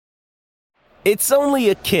It's only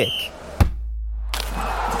a kick,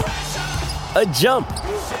 a jump,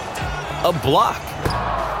 a block.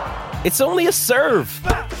 It's only a serve.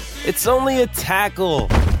 It's only a tackle,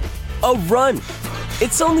 a run.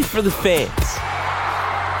 It's only for the fans.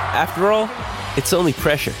 After all, it's only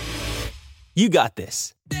pressure. You got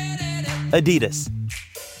this. Adidas.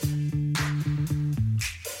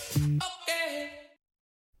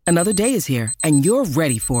 Another day is here, and you're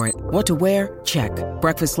ready for it. What to wear? Check.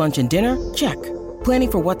 Breakfast, lunch, and dinner? Check.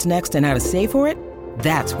 Planning for what's next and how to save for it?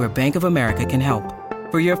 That's where Bank of America can help.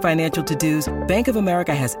 For your financial to-dos, Bank of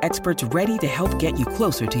America has experts ready to help get you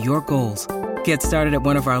closer to your goals. Get started at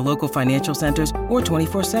one of our local financial centers or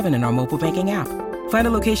 24/7 in our mobile banking app. Find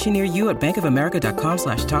a location near you at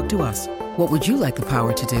bankofamerica.com/talktous. What would you like the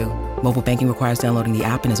power to do? Mobile banking requires downloading the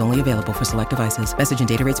app and is only available for select devices. Message and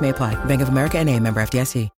data rates may apply. Bank of America N.A., member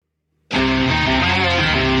FDIC.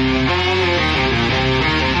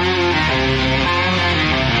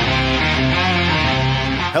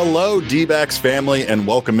 Hello, D-backs family, and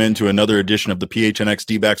welcome into another edition of the PHNX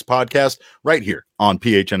D-backs podcast right here on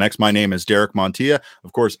PHNX. My name is Derek Montilla.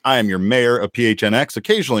 Of course, I am your mayor of PHNX,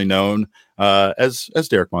 occasionally known as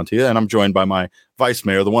Derek Montilla, and I'm joined by my vice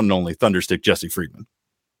mayor, the one and only Thunderstick Jesse Friedman.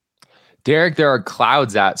 Derek, there are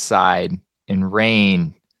clouds outside and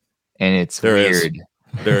rain, and it's weird.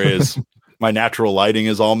 There is. My natural lighting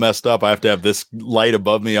is all messed up. I have to have this light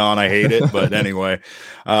above me on. I hate it. But anyway,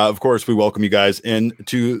 of course, we welcome you guys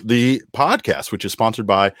into the podcast, which is sponsored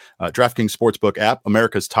by DraftKings Sportsbook app,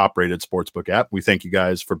 America's top-rated sportsbook app. We thank you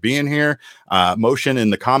guys for being here. Motion in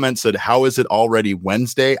the comments said, how is it already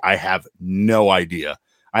Wednesday? I have no idea.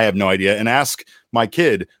 And ask my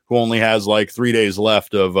kid, who only has like 3 days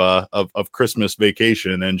left of Christmas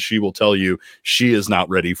vacation, and she will tell you she is not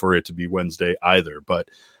ready for it to be Wednesday either. But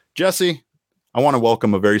Jesse, I want to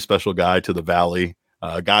welcome a very special guy to the Valley,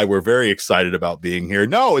 a guy we're very excited about being here.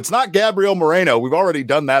 No, it's not Gabriel Moreno. We've already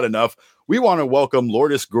done that enough. We want to welcome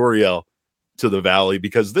Lourdes Gurriel to the Valley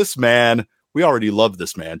because this man, we already love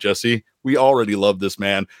this man, Jesse. We already love this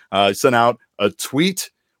man. Sent out a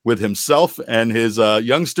tweet with himself and his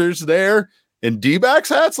youngsters there in D-backs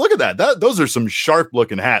hats. Look at that. Those are some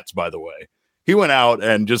sharp-looking hats, by the way. He went out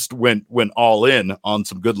and just went all in on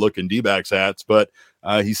some good-looking D-backs hats, but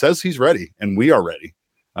he says he's ready, and we are ready.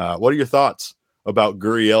 What are your thoughts about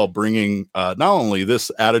Gurriel bringing not only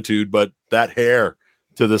this attitude, but that hair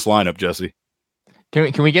to this lineup, Jesse?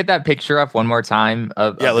 Can we get that picture up one more time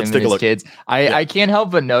of let's him take and a his look. Kids? I can't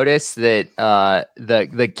help but notice that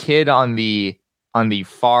the kid on the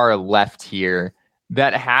far left here,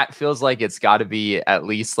 that hat feels like it's got to be at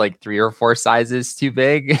least like 3 or 4 sizes too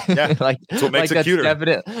big. Yeah, that's what makes it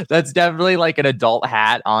cuter. That's definitely like an adult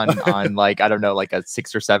hat on like, I don't know, like a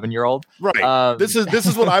 6 or 7 year old. Right. This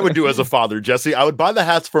is what I would do as a father, Jesse. I would buy the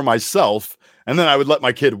hats for myself, and then I would let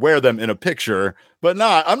my kid wear them in a picture. But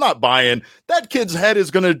I'm not buying. That kid's head is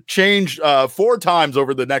going to change 4 times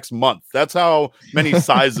over the next month. That's how many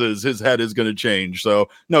sizes his head is going to change. So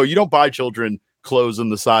no, you don't buy children clothes in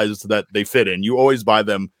the size that they fit in. You always buy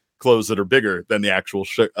them clothes that are bigger than the actual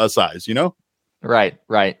size, you know? Right.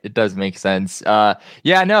 It does make sense.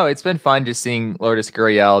 It's been fun just seeing Lourdes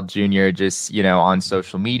Gurriel Jr. just, on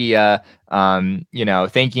social media,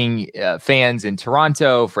 thanking fans in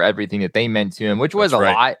Toronto for everything that they meant to him, which was That's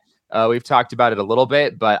a lot. We've talked about it a little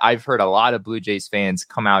bit, but I've heard a lot of Blue Jays fans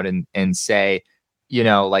come out and say,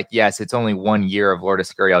 yes, it's only 1 year of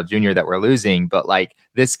Lourdes Gurriel Jr. that we're losing, but like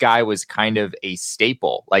this guy was kind of a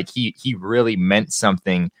staple. Like he really meant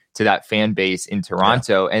something to that fan base in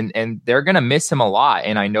Toronto, and they're going to miss him a lot.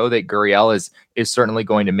 And I know that Gurriel is certainly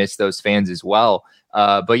going to miss those fans as well.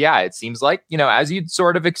 But yeah, it seems like, as you'd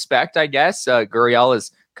sort of expect, I guess, Gurriel has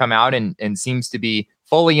come out and seems to be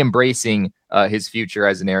fully embracing his future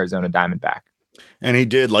as an Arizona Diamondback. And he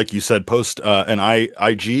did, like you said, post an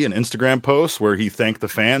IG and Instagram post where he thanked the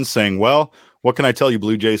fans, saying, well, what can I tell you,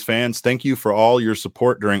 Blue Jays fans? Thank you for all your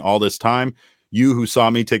support during all this time. You who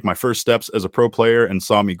saw me take my first steps as a pro player and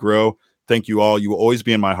saw me grow. Thank you all. You will always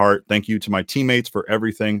be in my heart. Thank you to my teammates for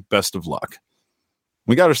everything. Best of luck.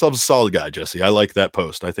 We got ourselves a solid guy, Jesse. I like that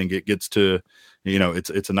post. I think it gets to,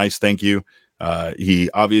 it's a nice thank you.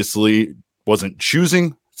 He obviously wasn't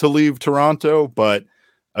choosing to leave Toronto, but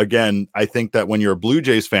again, I think that when you're a Blue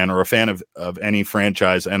Jays fan or a fan of any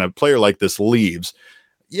franchise and a player like this leaves,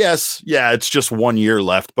 it's just 1 year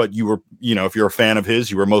left, but you were, if you're a fan of his,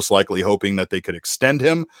 you were most likely hoping that they could extend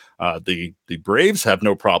him. The Braves have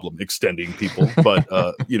no problem extending people, but,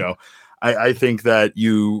 I think that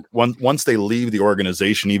once they leave the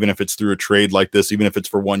organization, even if it's through a trade like this, even if it's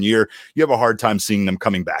for 1 year, you have a hard time seeing them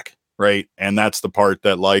coming back. right? And that's the part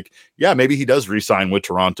that, like, yeah, maybe he does re-sign with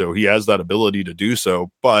Toronto. He has that ability to do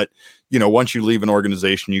so. But, you know, once you leave an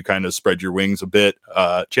organization, you kind of spread your wings a bit.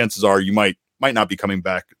 Chances are you might not be coming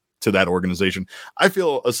back to that organization. I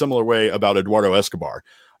feel a similar way about Eduardo Escobar.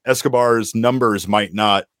 Escobar's numbers might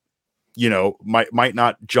not, you know, might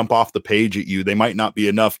not jump off the page at you. They might not be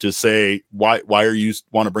enough to say, why are you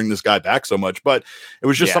want to bring this guy back so much? But it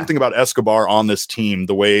was just something about Escobar on this team,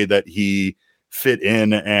 the way that he fit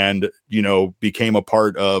in and, you know, became a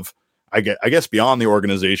part of, I guess beyond the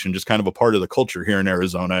organization, just kind of a part of the culture here in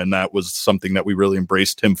Arizona. And that was something that we really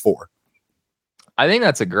embraced him for. I think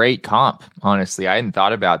that's a great comp. Honestly, I hadn't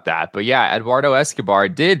thought about that, but yeah, Eduardo Escobar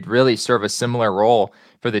did really serve a similar role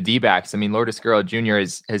for the D-backs. I mean, Lourdes Gurriel Jr.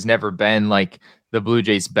 has never been like the Blue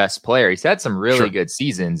Jays' best player. He's had some really good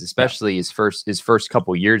seasons, especially his first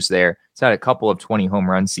couple years there. He's had a couple of 20 home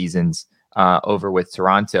run seasons over with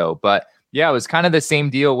Toronto. But yeah, it was kind of the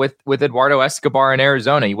same deal with Eduardo Escobar in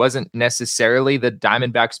Arizona. He wasn't necessarily the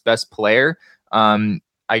Diamondbacks' best player.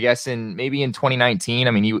 I guess maybe in 2019,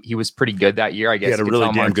 I mean, he was pretty good that year. I guess he had a really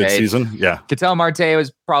damn good season. Yeah, Ketel Marte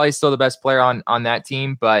was probably still the best player on that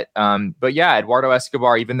team, but yeah, Eduardo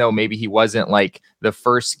Escobar, even though maybe he wasn't like the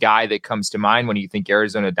first guy that comes to mind when you think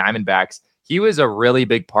Arizona Diamondbacks, he was a really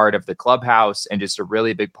big part of the clubhouse and just a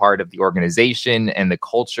really big part of the organization and the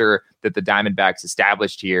culture that the Diamondbacks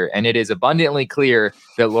established here. And it is abundantly clear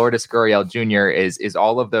that Lourdes Gurriel Jr. is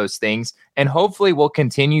all of those things, and hopefully will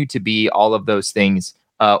continue to be all of those things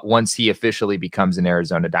once he officially becomes an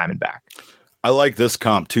Arizona Diamondback. I like this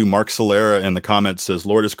comp too. Mark Solera in the comments says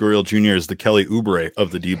Lourdes Gurriel Jr. is the Kelly Oubre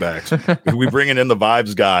of the D-backs. We bringing in the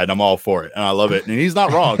vibes guy, and I'm all for it. And I love it. And he's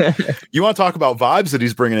not wrong. You want to talk about vibes that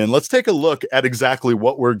he's bringing in? Let's take a look at exactly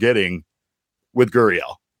what we're getting with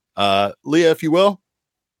Gurriel. Leah, if you will.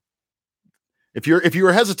 If you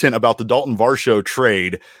were hesitant about the Dalton Varsho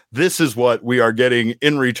trade, this is what we are getting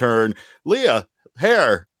in return. Leah,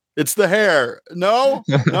 hair. It's the hair. No,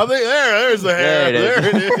 nothing there. There's the hair. There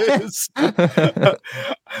it is.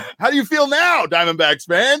 How do you feel now, Diamondbacks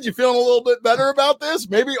fans? You feeling a little bit better about this?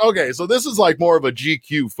 Maybe. Okay. So this is like more of a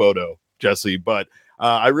GQ photo, Jesse, but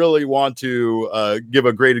I really want to give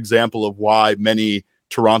a great example of why many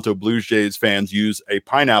Toronto Blue Jays fans use a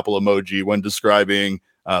pineapple emoji when describing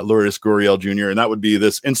Lourdes Gurriel Jr. And that would be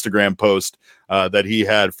this Instagram post that he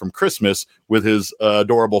had from Christmas with his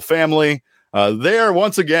adorable family. There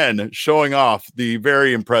once again showing off the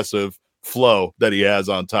very impressive flow that he has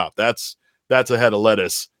on top. That's a head of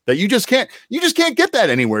lettuce that you just can't get that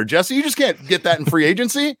anywhere, Jesse. You just can't get that in free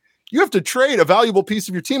agency. You have to trade a valuable piece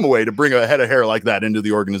of your team away to bring a head of hair like that into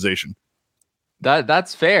the organization.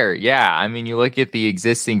 That's fair. Yeah. I mean, you look at the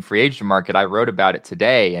existing free agent market. I wrote about it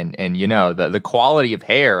today, and you know, the quality of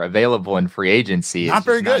hair available in free agency is not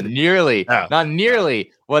very good. Not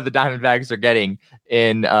nearly what the Diamondbacks are getting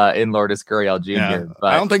in Lourdes Gurriel Jr. Yeah.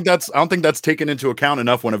 But I don't think that's taken into account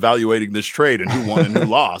enough when evaluating this trade and who won and who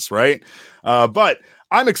lost, right? But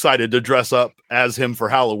I'm excited to dress up as him for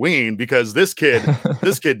Halloween because this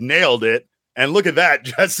kid nailed it. And look at that,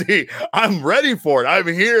 Jesse. I'm ready for it. I'm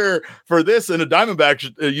here for this in a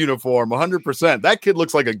Diamondback uniform, 100%. That kid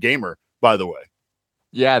looks like a gamer, by the way.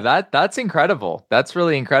 Yeah, that's incredible. That's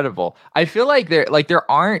really incredible. I feel like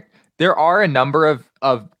there are a number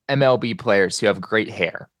of MLB players who have great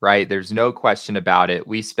hair, right? There's no question about it.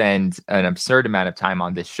 We spend an absurd amount of time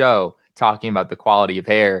on this show talking about the quality of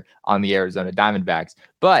hair on the Arizona Diamondbacks.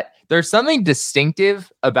 But there's something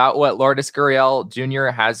distinctive about what Lourdes Gurriel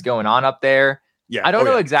Jr. has going on up there. Yeah, I don't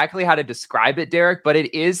know exactly how to describe it, Derek, but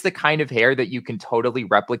it is the kind of hair that you can totally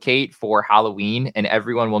replicate for Halloween, and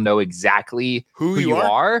everyone will know exactly who you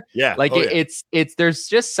are. Yeah, like it's there's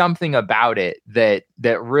just something about it that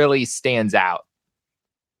really stands out.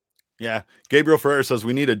 Yeah, Gabriel Ferrer says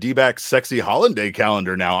we need a D-back sexy holiday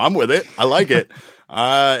calendar now. I'm with it. I like it.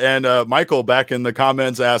 And Michael back in the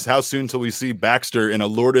comments asked, how soon till we see Baxter in a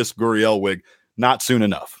Lourdes Gurriel wig? Not soon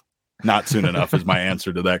enough. Not soon enough is my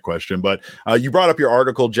answer to that question. But you brought up your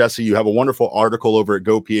article, Jesse. You have a wonderful article over at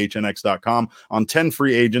gophnx.com on 10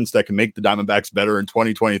 free agents that can make the Diamondbacks better in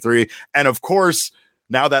 2023. And of course,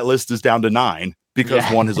 now that list is down to 9 because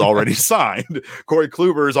one has already signed. Corey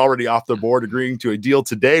Kluber is already off the board, agreeing to a deal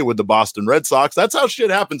today with the Boston Red Sox. That's how shit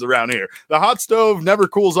happens around here. The hot stove never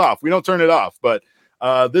cools off. We don't turn it off. But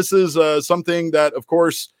this is something that, of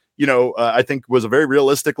course, I think was a very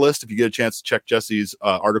realistic list. If you get a chance to check Jesse's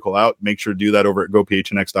article out, make sure to do that over at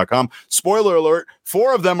gophnx.com. Spoiler alert,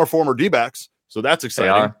 4 of them are former D-backs, so that's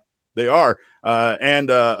exciting. They are.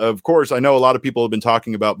 And of course, I know a lot of people have been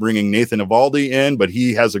talking about bringing Nathan Eovaldi in, but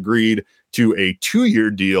he has agreed to a 2-year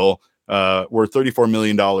deal worth $34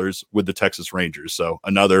 million with the Texas Rangers. So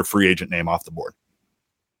another free agent name off the board.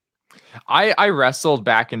 I wrestled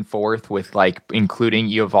back and forth with like including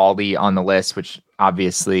Eovaldi on the list, which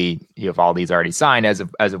obviously Eovaldi's already signed as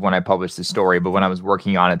of when I published the story. But when I was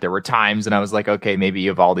working on it, there were times and I was like, okay, maybe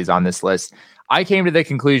Eovaldi's on this list. I came to the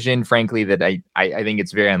conclusion, frankly, that I think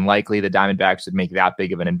it's very unlikely the Diamondbacks would make that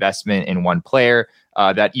big of an investment in one player.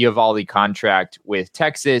 That Eovaldi contract with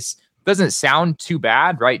Texas doesn't sound too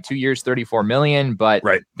bad, right? 2 years, $34 million, but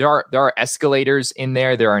right. there are escalators in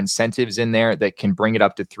there. There are incentives in there that can bring it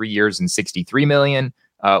up to 3 years and $63 million,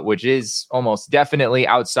 which is almost definitely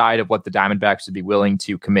outside of what the Diamondbacks would be willing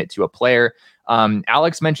to commit to a player.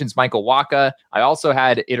 Alex mentions Michael Wacha. I also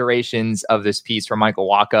had iterations of this piece where Michael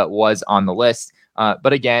Wacha was on the list.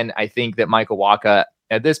 But again, I think that Michael Wacha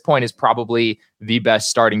at this point is probably the best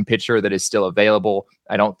starting pitcher that is still available.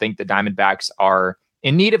 I don't think the Diamondbacks are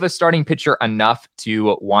in need of a starting pitcher enough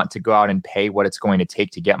to want to go out and pay what it's going to take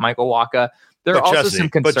to get Michael Wacha. There are also some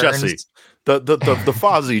concerns. But Jesse, the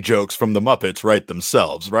Fozzie jokes from the Muppets write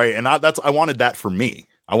themselves, right? And I wanted that for me.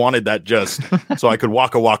 I wanted that just so I could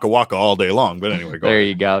waka all day long. But anyway, There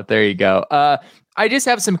you go. I just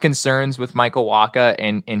have some concerns with Michael Wacha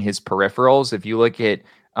and his peripherals. If you look at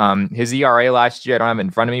his ERA last year, I don't have it in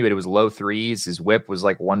front of me, but it was low threes. His whip was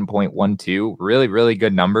like 1.12. Really, really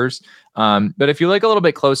good numbers. But if you look a little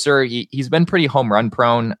bit closer, he's been pretty home run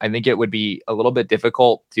prone. I think it would be a little bit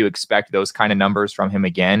difficult to expect those kind of numbers from him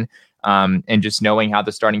again. And just knowing how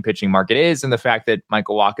the starting pitching market is and the fact that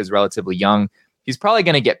Michael Wacha is relatively young, he's probably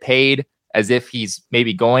going to get paid as if he's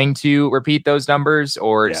maybe going to repeat those numbers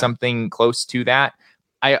or something close to that.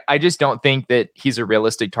 I just don't think that he's a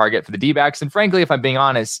realistic target for the D-backs. And frankly, if I'm being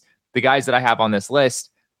honest, the guys that I have on this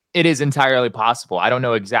list, it is entirely possible. I don't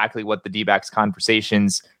know exactly what the D-backs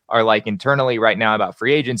conversations are like internally right now about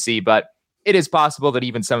free agency, but it is possible that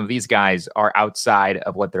even some of these guys are outside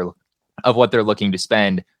of what they're looking to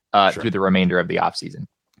spend through the remainder of the offseason.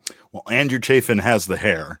 Well, Andrew Chafin has the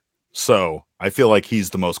hair, so I feel like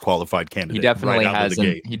he's the most qualified candidate. He definitely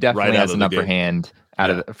has an upper hand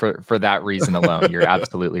for that reason alone. You're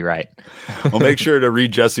absolutely right. Well, make sure to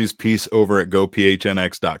read Jesse's piece over at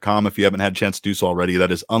gophnx.com. If you haven't had a chance to do so already,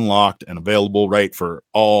 that is unlocked and available right for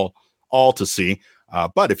all to see.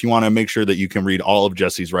 But if you want to make sure that you can read all of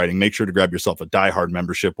Jesse's writing, make sure to grab yourself a Die Hard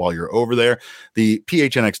membership while you're over there. The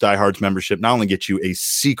PHNX Die Hards membership not only gets you a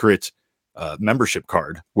secret membership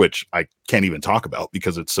card, which I can't even talk about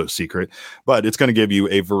because it's so secret, but it's going to give you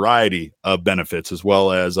a variety of benefits as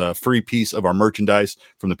well as a free piece of our merchandise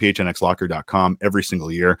from the phnxlocker.com every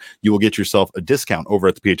single year. You will get yourself a discount over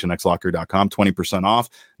at the phnxlocker.com, 20% off,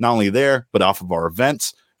 not only there, but off of our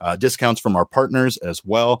events, discounts from our partners as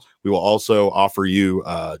well. We will also offer you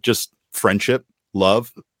just friendship,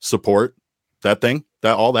 love, support,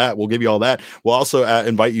 we'll give you all that. We'll also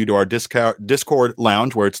invite you to our Discord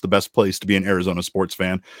lounge, where it's the best place to be an Arizona sports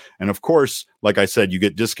fan. And of course, like I said, you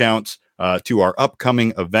get discounts to our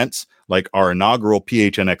upcoming events, like our inaugural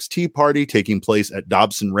PHNX Tea Party taking place at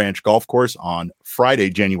Dobson Ranch Golf Course on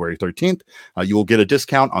Friday, January 13th. You will get a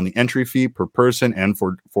discount on the entry fee per person and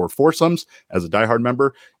for foursomes as a Die Hard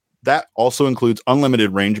member. That also includes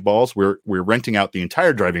unlimited range balls. We're renting out the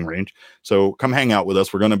entire driving range. So come hang out with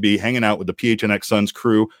us. We're going to be hanging out with the PHNX Suns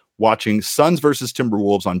crew, watching Suns versus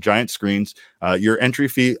Timberwolves on giant screens. Your entry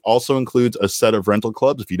fee also includes a set of rental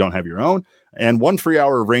clubs if you don't have your own, and 1 free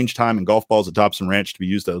hour of range time and golf balls at Dobson Ranch to be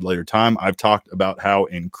used at a later time. I've talked about how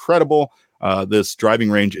incredible this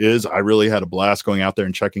driving range is. I really had a blast going out there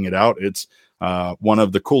and checking it out. It's one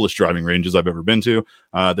of the coolest driving ranges I've ever been to.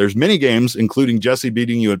 There's many games, including Jesse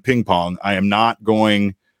beating you at ping pong. I'm not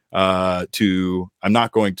going to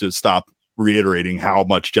stop reiterating how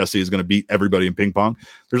much Jesse is going to beat everybody in ping pong.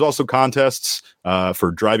 There's also contests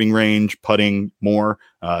for driving range, putting, more,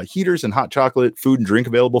 heaters and hot chocolate, food and drink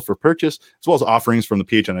available for purchase, as well as offerings from the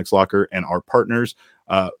PHNX Locker and our partners.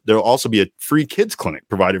 There will also be a free kids clinic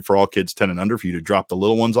provided for all kids 10 and under for you to drop the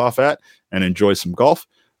little ones off at and enjoy some golf.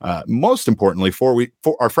 Most importantly, for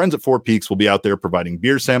our friends at Four Peaks will be out there providing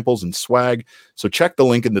beer samples and swag. So check the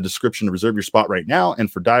link in the description to reserve your spot right now.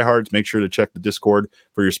 And for diehards, make sure to check the Discord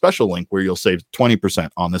for your special link where you'll save 20%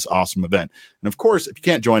 on this awesome event. And of course, if you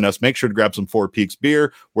can't join us, make sure to grab some Four Peaks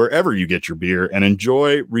beer wherever you get your beer and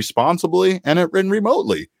enjoy responsibly and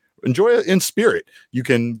remotely. Enjoy it in spirit. You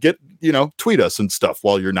can tweet us and stuff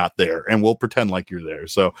while you're not there, and we'll pretend like you're there.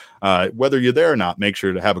 So whether you're there or not, make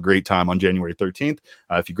sure to have a great time on January 13th.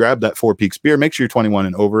 If you grab that Four Peaks beer, make sure you're 21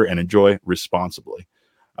 and over and enjoy responsibly.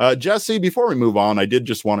 Jesse, before we move on, I did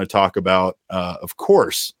just want to talk about, of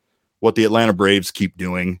course, what the Atlanta Braves keep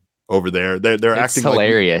doing over there. They're It's acting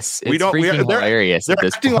hilarious. like we don't. Freaking hilarious. They're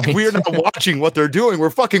acting like we're not watching what they're doing. We're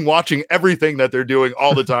fucking watching everything that they're doing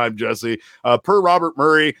all the time, Jesse. Per Robert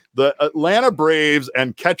Murray, the Atlanta Braves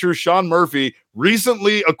and catcher Sean Murphy,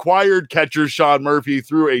 recently acquired catcher Sean Murphy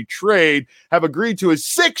through a trade, have agreed to a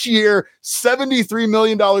 6-year, $73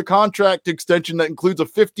 million contract extension that includes a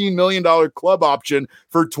 $15 million club option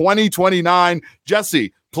for 2029.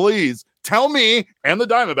 Jesse, please tell me and the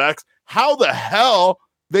Diamondbacks how the hell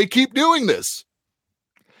they keep doing this.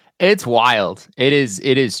 It's wild. It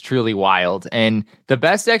is truly wild. And the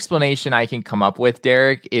best explanation I can come up with,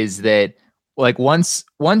 Derek, is that like once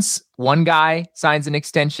one guy signs an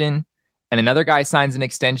extension and another guy signs an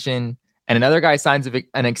extension and another guy signs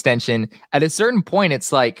an extension, at a certain point,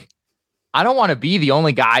 it's like, I don't want to be the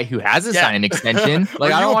only guy who hasn't signed an extension.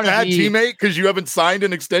 Like, I don't want to be a bad teammate because you haven't signed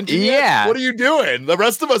an extension yet? What are you doing? The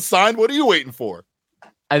rest of us signed. What are you waiting for?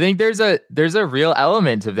 I think there's a real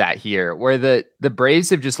element of that here where the Braves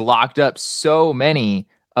have just locked up so many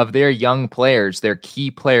of their young players, their key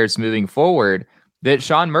players moving forward, that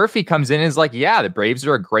Sean Murphy comes in and is like, yeah, the Braves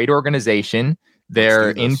are a great organization.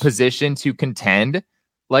 They're in position to contend.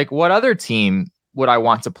 Like, what other team would I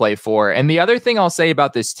want to play for? And the other thing I'll say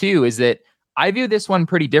about this too is that I view this one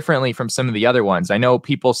pretty differently from some of the other ones. I know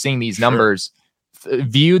people seeing these numbers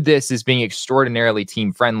viewed this as being extraordinarily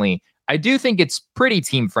team friendly. I do think it's pretty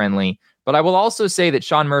team friendly, but I will also say that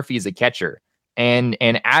Sean Murphy is a catcher. And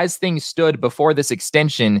as things stood before this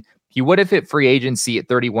extension, he would have hit free agency at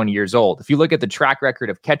 31 years old. If you look at the track record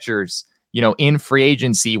of catchers, in free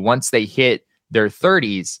agency, once they hit their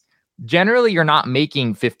 30s, generally you're not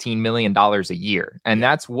making $15 million a year. And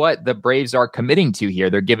that's what the Braves are committing to here.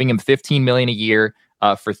 They're giving him $15 million a year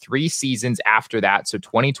for 3 seasons after that. So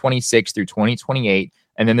 2026 through 2028.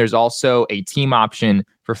 And then there's also a team option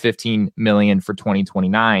for $15 million for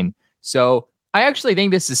 2029. So I actually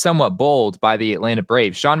think this is somewhat bold by the Atlanta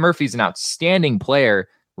Braves. Sean Murphy's an outstanding player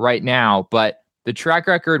right now, but the track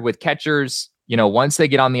record with catchers, once they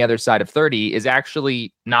get on the other side of 30 is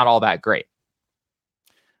actually not all that great.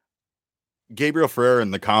 Gabriel Ferrer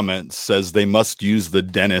in the comments says they must use the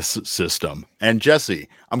Dennis system. And Jesse,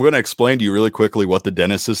 I'm going to explain to you really quickly what the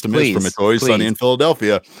Dennis system is from It's Always Sunny in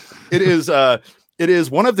Philadelphia. It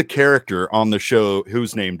is one of the character on the show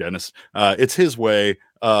who's named Dennis. It's his way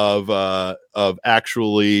of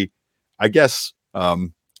actually, I guess,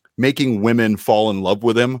 making women fall in love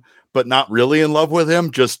with him, but not really in love with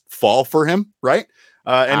him, just fall for him, right?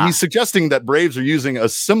 And he's suggesting that Braves are using a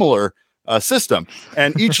similar system,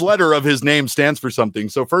 and each letter of his name stands for something.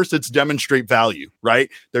 So first, it's demonstrate value, right?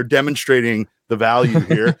 They're demonstrating the value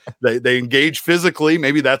here. They engage physically.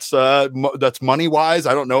 Maybe that's money wise.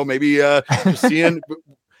 I don't know. Maybe seeing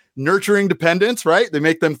nurturing dependence, right? They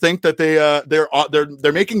make them think that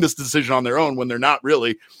they're making this decision on their own when they're not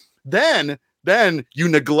really. Then you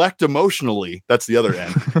neglect emotionally. That's the other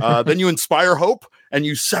end. Then you inspire hope and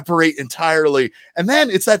you separate entirely. And then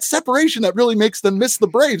it's that separation that really makes them miss the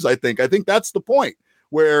Braves. I think that's the point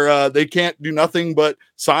where they can't do nothing but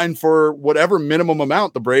sign for whatever minimum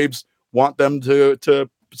amount the Braves want them to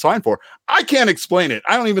sign for. I can't explain it.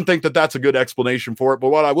 I don't even think that that's a good explanation for it. But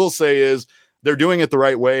what I will say is they're doing it the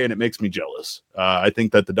right way, and it makes me jealous. I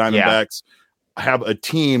think that the Diamondbacks have a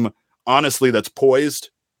team, honestly, that's poised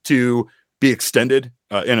to be extended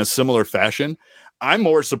in a similar fashion. I'm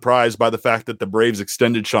more surprised by the fact that the Braves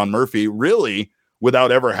extended Sean Murphy really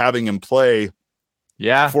without ever having him play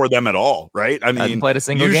for them at all, right? I mean, played a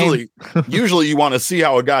single game. Usually you want to see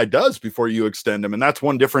how a guy does before you extend him. And that's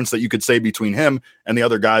one difference that you could say between him and the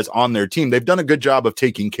other guys on their team. They've done a good job of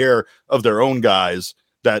taking care of their own guys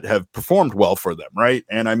that have performed well for them, right?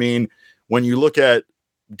 And I mean, when you look at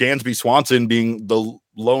Dansby Swanson being the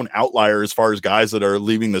lone outlier as far as guys that are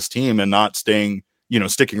leaving this team and not staying,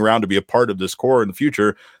 sticking around to be a part of this core in the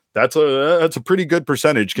future, that's a pretty good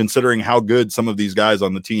percentage considering how good some of these guys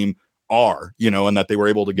on the team are, and that they were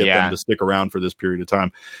able to get them to stick around for this period of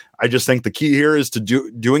time. I just think the key here is to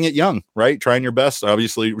doing it young, right? Trying your best.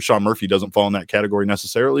 Obviously, Sean Murphy doesn't fall in that category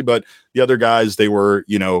necessarily, but the other guys, they were,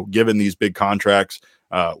 given these big contracts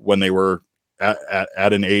when they were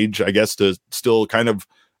at an age, I guess, to still kind of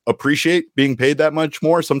appreciate being paid that much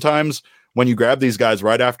more. Sometimes when you grab these guys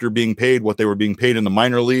right after being paid what they were being paid in the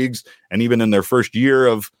minor leagues, and even in their first year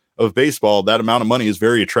of baseball, that amount of money is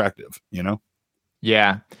very attractive,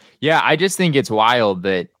 Yeah, I just think it's wild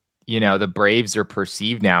that, the Braves are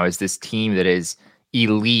perceived now as this team that is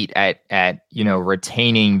elite at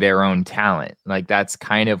retaining their own talent. Like, that's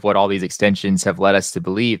kind of what all these extensions have led us to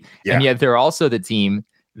believe. Yeah. And yet they're also the team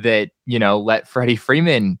that, let Freddie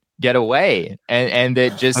Freeman get away, and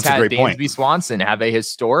that just had Dansby Swanson have a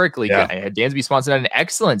historically good. Dansby Swanson had an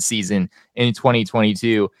excellent season in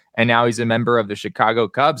 2022, and now he's a member of the Chicago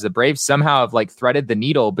Cubs. The Braves somehow have like threaded the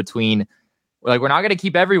needle between, like, we're not going to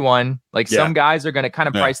keep everyone. Like, some guys are going to kind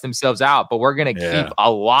of price themselves out, but we're going to keep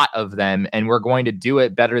a lot of them, and we're going to do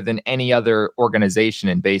it better than any other organization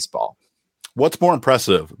in baseball. What's more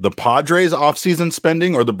impressive, the Padres offseason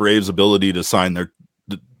spending or the Braves' ability to sign their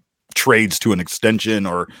trades to an extension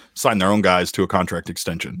or sign their own guys to a contract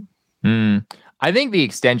extension? I think the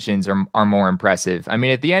extensions are more impressive. I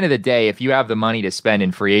mean, at the end of the day, if you have the money to spend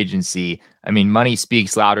in free agency, I mean, money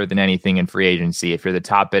speaks louder than anything in free agency. If you're the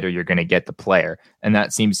top bidder, you're going to get the player. And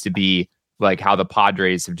that seems to be like how the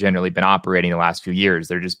Padres have generally been operating the last few years.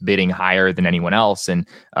 They're just bidding higher than anyone else. And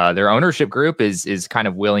their ownership group is kind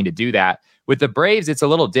of willing to do that. With the Braves, it's a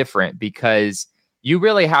little different because you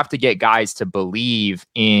really have to get guys to believe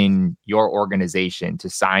in your organization to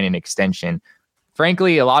sign an extension.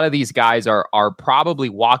 Frankly, a lot of these guys are probably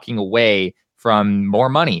walking away from more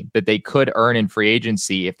money that they could earn in free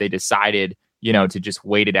agency if they decided, to just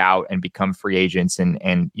wait it out and become free agents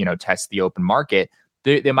and test the open market.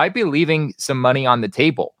 They might be leaving some money on the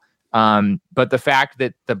table. But the fact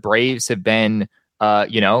that the Braves have been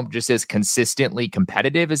just as consistently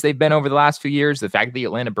competitive as they've been over the last few years. The fact that the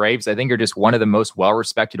Atlanta Braves, I think, are just one of the most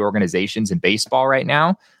well-respected organizations in baseball right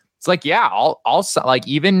now. It's like, I'll like,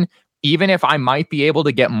 even if I might be able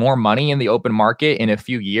to get more money in the open market in a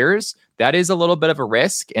few years, that is a little bit of a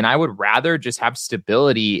risk. And I would rather just have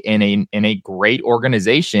stability in a great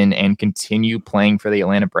organization and continue playing for the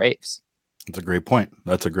Atlanta Braves. That's a great point.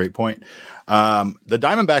 The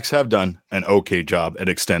Diamondbacks have done an okay job at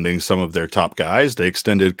extending some of their top guys. They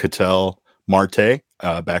extended Ketel Marte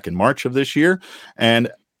back in March of this year.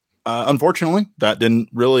 And unfortunately, that didn't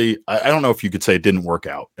really, I don't know if you could say it didn't work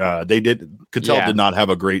out. Ketel did not have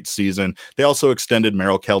a great season. They also extended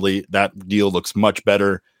Merrill Kelly. That deal looks much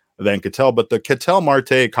better than Ketel, but the Ketel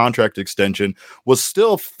Marte contract extension was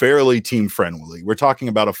still fairly team friendly. We're talking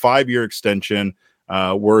about a 5-year extension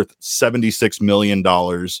worth $76 million.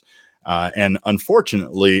 And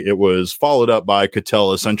unfortunately, it was followed up by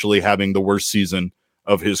Ketel essentially having the worst season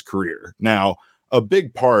of his career. Now, a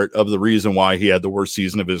big part of the reason why he had the worst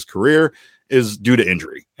season of his career is due to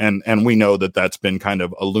injury. And we know that that's been kind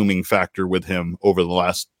of a looming factor with him over the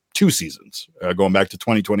last 2 seasons, going back to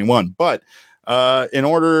 2021. But in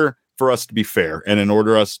order for us to be fair, and in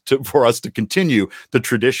order for us to continue the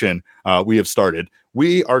tradition we have started,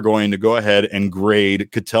 we are going to go ahead and grade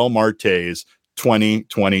Ketel Marte's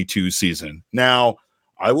 2022 season. Now,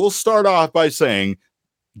 I will start off by saying,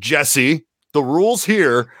 Jesse, the rules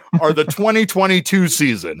here are the 2022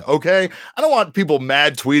 season, okay? I don't want people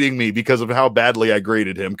mad tweeting me because of how badly I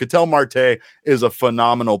graded him. Ketel Marte is a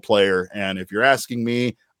phenomenal player, and if you're asking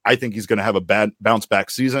me, I think he's going to have a bad bounce back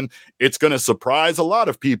season. It's going to surprise a lot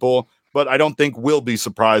of people, but I don't think we'll be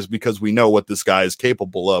surprised because we know what this guy is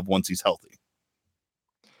capable of once he's healthy.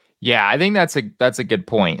 Yeah, I think that's a good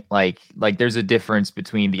point. Like there's a difference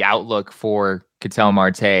between the outlook for Ketel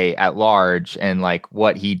Marte at large and like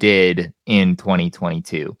what he did in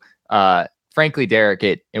 2022. Frankly, Derek,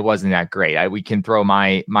 it wasn't that great. We can throw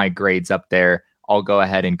my grades up there. I'll go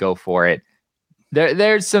ahead and go for it.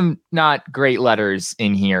 There's some not great letters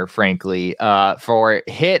in here, frankly. For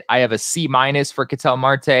hit, I have a C- for Ketel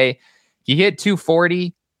Marte. He hit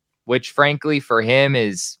 240, which frankly for him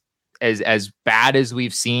is as bad as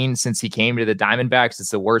we've seen since he came to the Diamondbacks. It's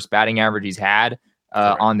the worst batting average he's had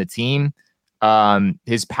on the team.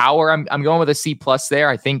 His power, I'm going with a C+ there.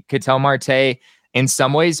 I think Ketel Marte, in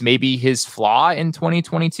some ways, maybe his flaw in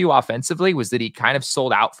 2022 offensively was that he kind of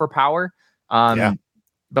sold out for power.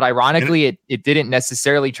 But ironically, it didn't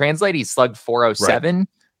necessarily translate. He slugged 407.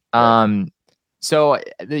 Right. So,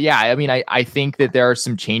 I mean, I think that there are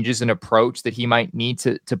some changes in approach that he might need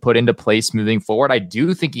to put into place moving forward. I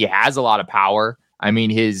do think he has a lot of power. I mean,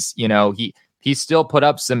 he still put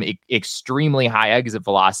up some extremely high exit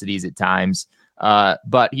velocities at times,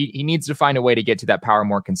 but he needs to find a way to get to that power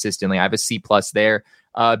more consistently. I have a C+ there.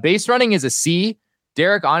 Base running is a C.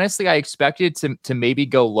 Derek, honestly, I expected to maybe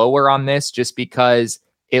go lower on this just because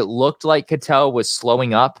it looked like Ketel was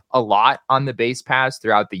slowing up a lot on the base paths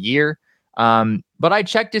throughout the year. But I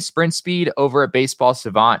checked his sprint speed over at Baseball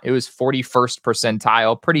Savant. It was 41st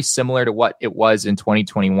percentile, pretty similar to what it was in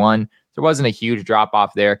 2021. There wasn't a huge drop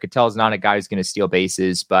off there. Ketel's not a guy who's going to steal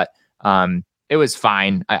bases, but it was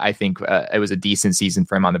fine. I think it was a decent season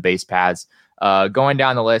for him on the base paths. Going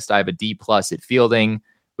down the list, I have a D+ at fielding.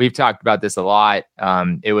 We've talked about this a lot.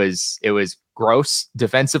 It was gross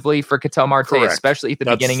defensively for Ketel Marte, Correct. Especially at the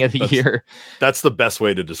beginning of the year. That's the best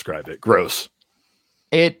way to describe it. Gross.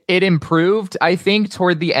 It improved, I think,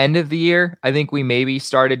 toward the end of the year. I think we maybe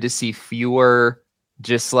started to see fewer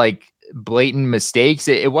just like blatant mistakes.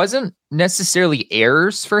 It wasn't necessarily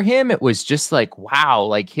errors for him. It was just like, wow,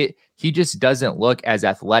 like he just doesn't look as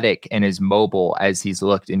athletic and as mobile as he's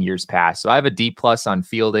looked in years past. So I have a D+ on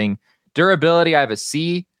fielding. Durability, I have a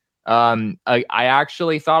C. I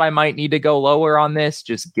actually thought I might need to go lower on this,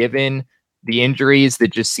 just given the injuries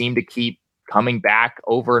that just seem to keep coming back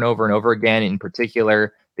over and over and over again, in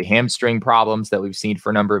particular, the hamstring problems that we've seen for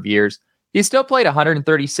a number of years. He still played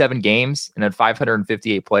 137 games and had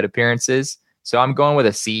 558 plate appearances. So I'm going with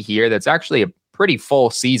a C here. That's actually a pretty full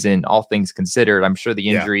season, all things considered. I'm sure the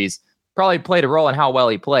injuries probably played a role in how well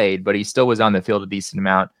he played, but he still was on the field a decent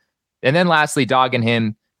amount. And then lastly, dogging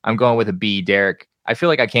him, I'm going with a B, Derek. I feel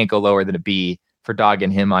like I can't go lower than a B for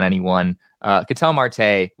dogging him on anyone. Ketel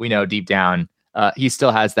Marte, we know deep down, he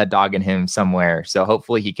still has that dog in him somewhere. So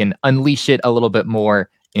hopefully he can unleash it a little bit more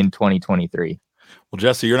in 2023. Well,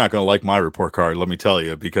 Jesse, you're not going to like my report card, let me tell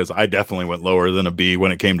you, because I definitely went lower than a B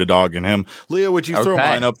when it came to dogging him. Leah, would you throw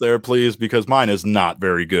mine up there, please? Because mine is not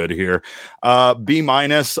very good here. B-,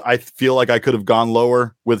 I feel like I could have gone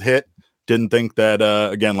lower with hit. Didn't think that,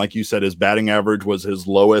 again, like you said, his batting average was his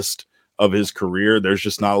lowest of his career. There's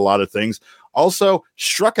just not a lot of things. Also,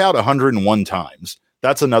 struck out 101 times.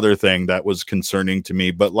 That's another thing that was concerning to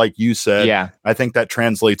me. But like you said, I think that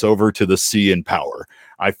translates over to the C in power.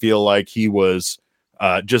 I feel like he was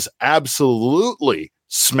just absolutely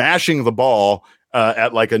smashing the ball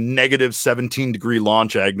at like a negative 17-degree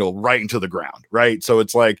launch angle right into the ground, right? So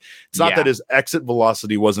it's like, it's not that his exit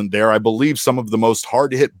velocity wasn't there. I believe some of the most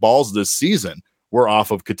hard-hit balls this season were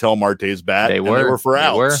off of Ketel Marte's bat. They were for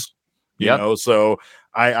outs. You know, so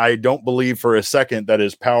I don't believe for a second that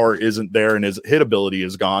his power isn't there and his hit ability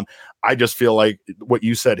is gone. I just feel like what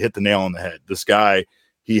you said hit the nail on the head. This guy,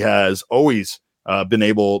 he has always been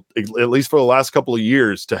able, at least for the last couple of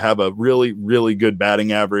years, to have a really, really good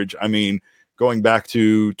batting average. I mean, going back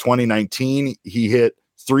to 2019, he hit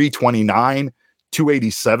 329,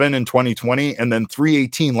 287 in 2020, and then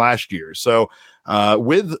 318 last year. So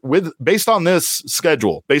with based on this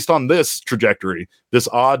schedule, based on this trajectory, this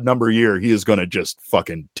odd number year, he is going to just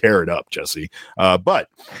fucking tear it up, Jesse. But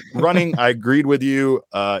running, I agreed with you.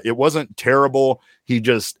 It wasn't terrible. He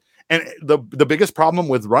just, and the biggest problem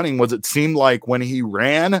with running was it seemed like when he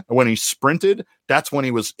ran, when he sprinted, that's when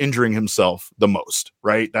he was injuring himself the most,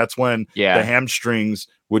 right? That's when the hamstrings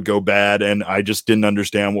would go bad. And I just didn't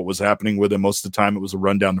understand what was happening with him. Most of the time it was a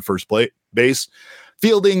run down the first base.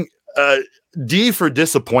 Fielding, D for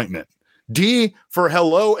disappointment. D for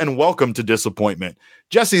hello and welcome to disappointment.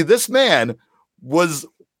 Jesse, this man was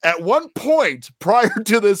at one point prior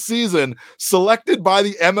to this season selected by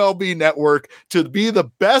the MLB Network to be the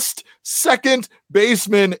best second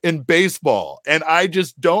baseman in baseball. And I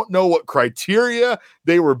just don't know what criteria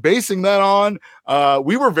they were basing that on.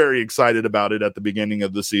 We were very excited about it at the beginning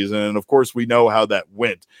of the season. And of course, we know how that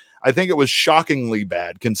went. I think it was shockingly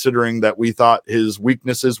bad considering that we thought his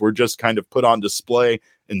weaknesses were just kind of put on display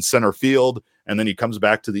in center field. And then he comes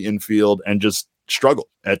back to the infield and just struggled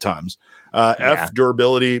at times. F,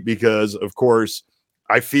 durability, because of course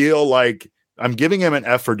I feel like I'm giving him an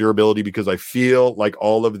F for durability because I feel like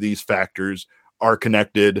all of these factors are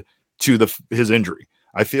connected to his injury.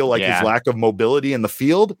 I feel like his lack of mobility in the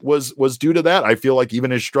field was due to that. I feel like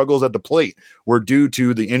even his struggles at the plate were due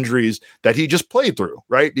to the injuries that he just played through,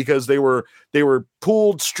 right? Because they were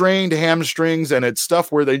pulled, strained hamstrings, and it's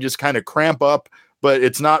stuff where they just kind of cramp up, but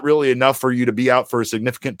it's not really enough for you to be out for a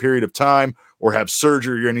significant period of time or have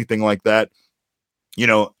surgery or anything like that, you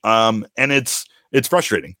know. And it's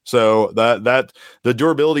frustrating. So that the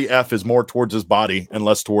durability F is more towards his body and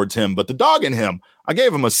less towards him. But the dog in him, I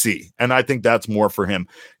gave him a C, and I think that's more for him.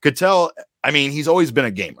 Ketel, I mean, he's always been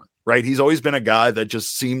a gamer, right? He's always been a guy that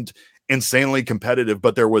just seemed insanely competitive,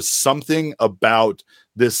 but there was something about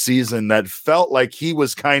this season that felt like he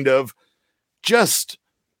was kind of just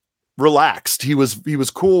relaxed. He was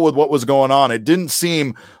cool with what was going on. It didn't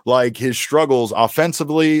seem like his struggles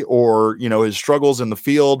offensively or, you know, his struggles in the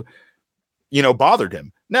field, you know, bothered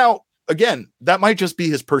him. Now, again, that might just be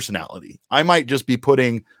his personality. I might just be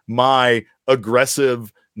putting my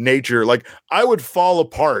aggressive nature, like I would fall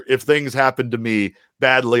apart if things happened to me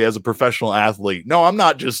badly as a professional athlete. No, I'm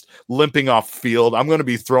not just limping off field. I'm going to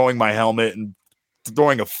be throwing my helmet and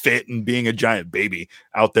throwing a fit and being a giant baby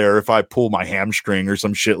out there if I pull my hamstring or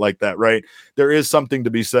some shit like that, right? There is something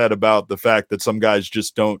to be said about the fact that some guys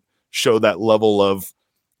just don't show that level of,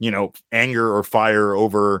 you know, anger or fire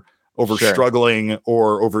over struggling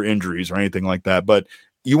or over injuries or anything like that. But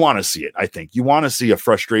you want to see it. I think you want to see a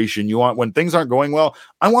frustration. You want, when things aren't going well,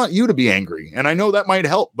 I want you to be angry. And I know that might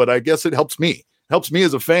help, but I guess it helps me. Helps me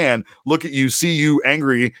as a fan, look at you, see you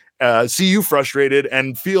angry, see you frustrated,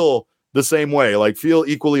 and feel the same way, like feel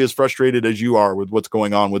equally as frustrated as you are with what's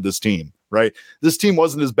going on with this team, right? This team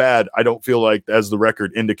wasn't as bad, I don't feel like, as the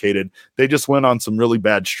record indicated. They just went on some really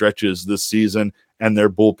bad stretches this season, and their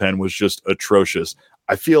bullpen was just atrocious.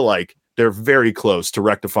 I feel like they're very close to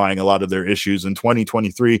rectifying a lot of their issues, and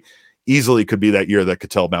 2023 easily could be that year that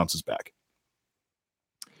Ketel bounces back.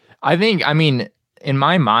 I mean, in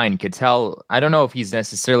my mind, Ketel, I don't know if he's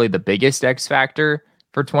necessarily the biggest X factor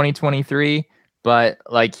for 2023, but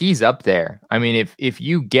like he's up there. I mean, if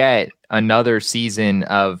you get another season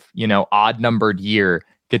of, odd numbered year,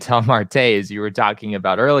 Ketel Marte, as you were talking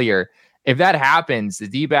about earlier, if that happens, the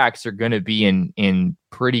D-backs are going to be in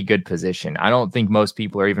pretty good position. I don't think most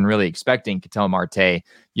people are even really expecting Ketel Marte,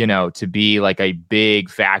 to be like a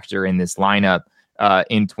big factor in this lineup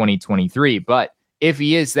in 2023. But if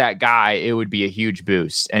he is that guy, it would be a huge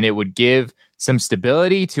boost, and it would give some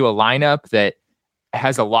stability to a lineup that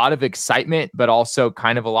has a lot of excitement, but also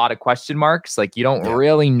kind of a lot of question marks. Like you don't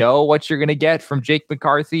really know what you're going to get from Jake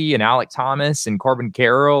McCarthy and Alec Thomas and Corbin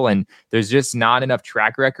Carroll. And there's just not enough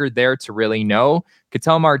track record there to really know.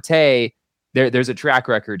 Ketel Marte, there's a track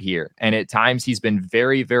record here. And at times he's been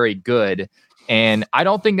very, very good. And I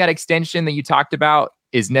don't think that extension that you talked about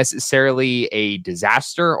is necessarily a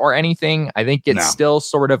disaster or anything. I think it's still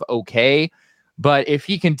sort of okay. But if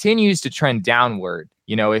he continues to trend downward,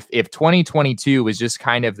 if 2022 was just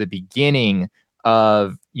kind of the beginning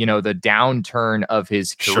of, the downturn of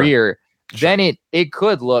his career, then it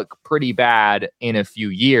could look pretty bad in a few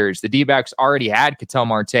years. The D-backs already had Ketel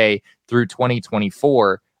Marte through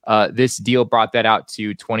 2024. This deal brought that out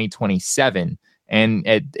to 2027. And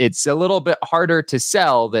it's a little bit harder to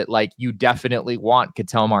sell that, like, you definitely want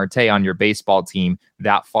Ketel Marte on your baseball team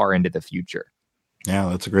that far into the future. Yeah,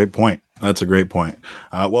 that's a great point.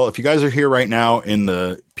 Well, if you guys are here right now in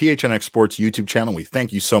the PHNX Sports YouTube channel, we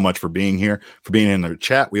thank you so much for being here, for being in the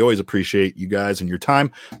chat. We always appreciate you guys and your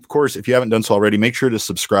time. Of course, if you haven't done so already, make sure to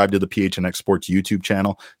subscribe to the PHNX Sports YouTube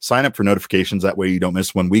channel. Sign up for notifications. That way you don't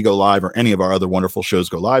miss when we go live or any of our other wonderful shows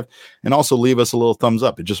go live. And also leave us a little thumbs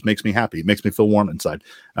up. It just makes me happy. It makes me feel warm inside.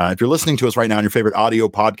 If you're listening to us right now on your favorite audio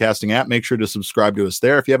podcasting app, make sure to subscribe to us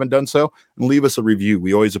there if you haven't done so, and leave us a review.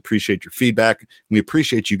 We always appreciate your feedback. We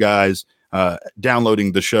appreciate you guys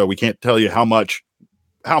downloading the show. We can't tell you how much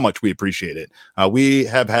we appreciate it. We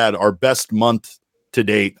have had our best month to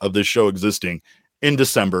date of this show existing in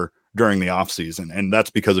December during the off season, and that's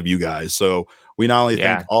because of you guys. So we not only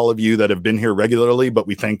thank all of you that have been here regularly, but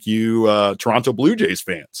we thank you Toronto Blue Jays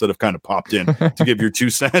fans that have kind of popped in to give your 2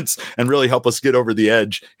 cents and really help us get over the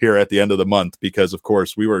edge here at the end of the month, because of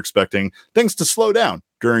course we were expecting things to slow down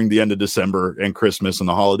during the end of December and Christmas and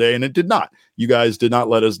the holiday, and it did not. You guys did not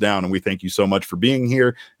let us down, and we thank you so much for being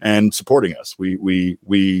here and supporting us. We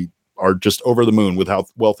are just over the moon with how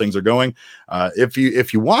well things are going. If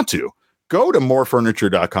you want to, go to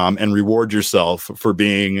morefurniture.com and reward yourself for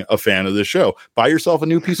being a fan of the show. Buy yourself a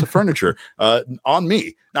new piece of furniture on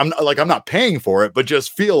me. I'm not paying for it, but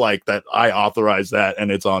just feel like that I authorize that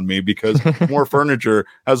and it's on me, because More Furniture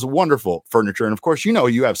has wonderful furniture. And of course,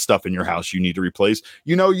 you have stuff in your house you need to replace.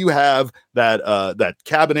 You have that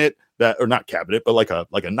cabinet, that, or not cabinet, but like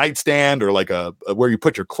a nightstand, or like a where you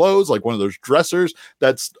put your clothes, like one of those dressers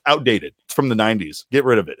that's outdated. It's from the 90s. Get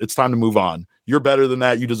rid of it. It's time to move on. You're better than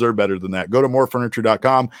that. You deserve better than that. Go to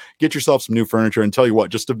morefurniture.com, get yourself some new furniture, and tell you what,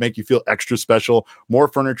 just to make you feel extra special, More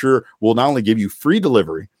Furniture will not only give you free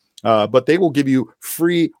delivery, but they will give you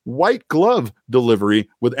free white glove delivery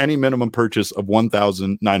with any minimum purchase of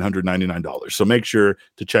 $1,999. So make sure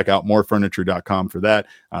to check out morefurniture.com for that,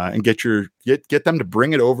 and get them to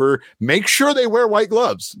bring it over. Make sure they wear white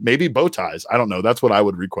gloves, maybe bow ties. I don't know. That's what I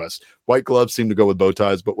would request. White gloves seem to go with bow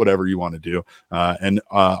ties, but whatever you want to do.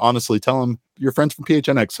 Honestly, tell them your friends from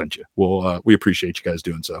PHNX sent you. We appreciate you guys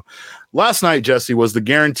doing so. Last night, Jesse, was the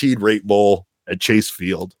Guaranteed Rate Bowl at Chase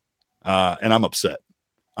Field, and I'm upset.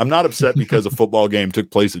 I'm not upset because a football game took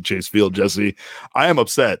place at Chase Field, Jesse. I am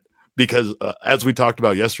upset because, as we talked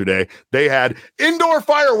about yesterday, they had indoor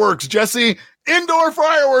fireworks, Jesse. Indoor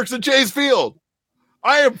fireworks at Chase Field.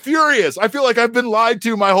 I am furious. I feel like I've been lied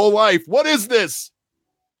to my whole life. What is this?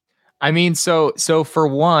 I mean, so for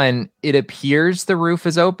one, it appears the roof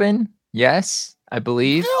is open. Yes, I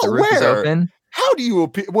believe the roof is open. How do you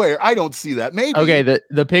appear? Where? I don't see that. Maybe. Okay,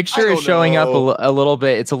 the picture is showing up a little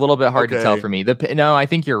bit. It's a little bit hard to tell for me. No, I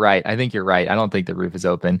think you're right. I think you're right. I don't think the roof is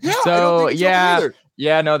open. Yeah, so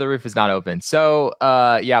Yeah, no, the roof is not open. So,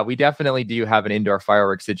 yeah, we definitely do have an indoor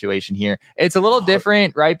fireworks situation here. It's a little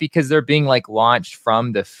different, right? Because they're being like launched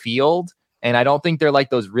from the field. And I don't think they're like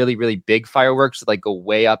those really, really big fireworks that like go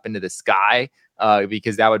way up into the sky,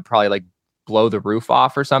 because that would probably like blow the roof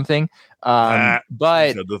off or something. But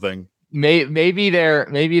the thing. Maybe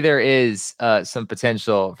there is some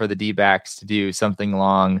potential for the D-backs to do something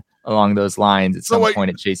along those lines at some point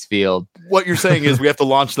at Chase Field. What you're saying is we have to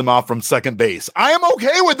launch them off from second base. I am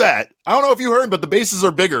okay with that. I don't know if you heard, but the bases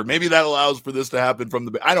are bigger. Maybe that allows for this to happen from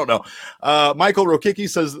the. I don't know. Michael Rokicki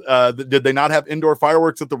says, did they not have indoor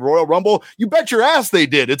fireworks at the Royal Rumble? You bet your ass they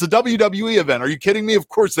did. It's a WWE event. Are you kidding me? Of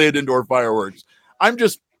course they had indoor fireworks. I'm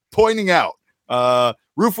just pointing out.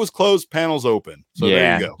 Roof was closed, panels open. So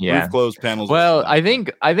there you go. Yeah. Roof closed, panels open. I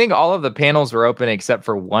think all of the panels were open except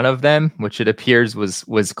for one of them, which it appears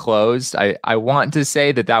was closed. I want to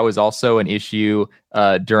say that was also an issue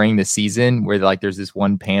during the season where like there's this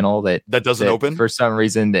one panel that doesn't open for some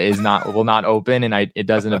reason that will not open, and it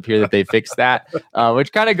doesn't appear that they fixed that,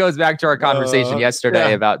 which kind of goes back to our conversation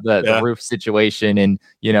yesterday about the roof situation and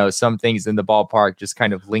some things in the ballpark just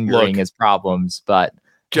kind of lingering as problems, but.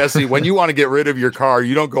 Jesse, when you want to get rid of your car,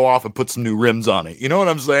 you don't go off and put some new rims on it. You know what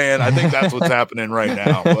I'm saying? I think that's what's happening right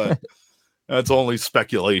now, but that's only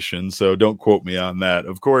speculation. So don't quote me on that.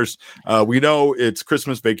 Of course, we know it's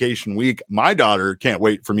Christmas vacation week. My daughter can't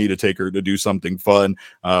wait for me to take her to do something fun.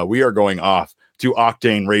 We are going off to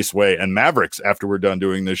Octane Raceway and Mavericks after we're done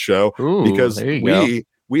doing this show. Because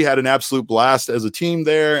we had an absolute blast as a team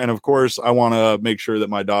there. And of course, I want to make sure that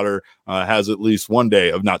my daughter has at least one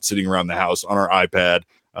day of not sitting around the house on her iPad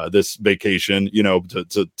this vacation,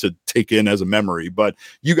 to take in as a memory. But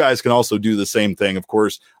you guys can also do the same thing. Of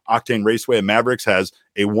course, Octane Raceway and Mavericks has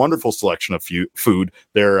a wonderful selection of food.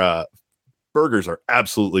 Their burgers are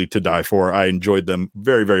absolutely to die for. I enjoyed them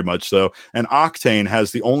very, very much so. And Octane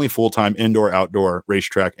has the only full-time indoor-outdoor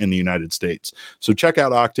racetrack in the United States. So check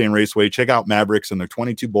out Octane Raceway. Check out Mavericks and their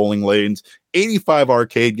 22 bowling lanes, 85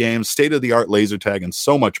 arcade games, state-of-the-art laser tag, and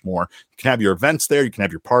so much more. You can have your events there. You can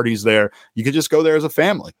have your parties there. You can just go there as a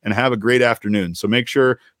family and have a great afternoon. So make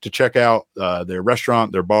sure to check out their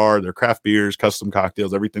restaurant, their bar, their craft beers, custom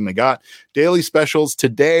cocktails, everything they got. Daily specials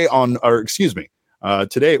today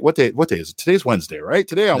today, what day is it? Today's Wednesday, right?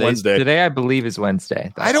 Wednesday. Today, I believe, is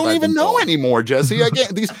Wednesday. I don't even know anymore, Jesse. I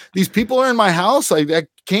can't, these people are in my house. I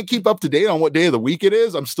can't keep up to date on what day of the week it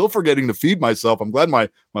is. I'm still forgetting to feed myself. I'm glad my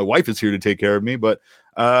wife is here to take care of me. But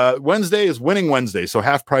Wednesday is Winning Wednesday. So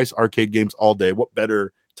half price arcade games all day. What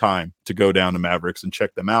better time to go down to Mavericks and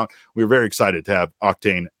check them out? We're very excited to have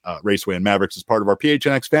Octane Raceway and Mavericks as part of our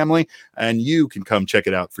PHNX family, and you can come check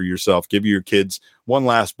it out for yourself. Give your kids one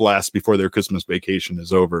last blast before their Christmas vacation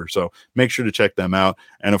is over. So make sure to check them out.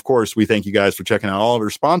 And of course, we thank you guys for checking out all of our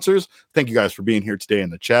sponsors. Thank you guys for being here today in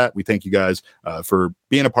the chat. We thank you guys for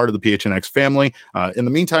being a part of the PHNX family. In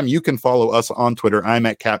the meantime, you can follow us on Twitter. I'm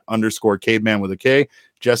at @cap_caveman with a K.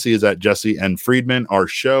 Jesse is at Jesse and Friedman. Our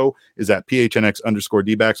show is at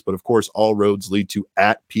PHNX_DBacks. But of course, all roads lead to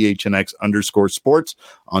at PHNX_sports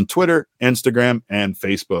on Twitter, Instagram, and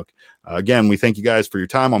Facebook. Again, we thank you guys for your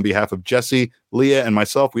time on behalf of Jesse, Leah, and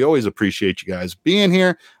myself. We always appreciate you guys being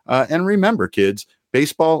here. And remember, kids,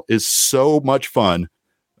 baseball is so much fun.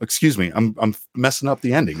 Excuse me, I'm messing up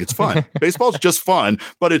the ending. It's fun. Baseball's just fun,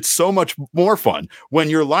 but it's so much more fun when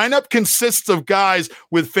your lineup consists of guys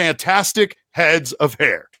with fantastic heads of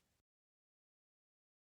hair.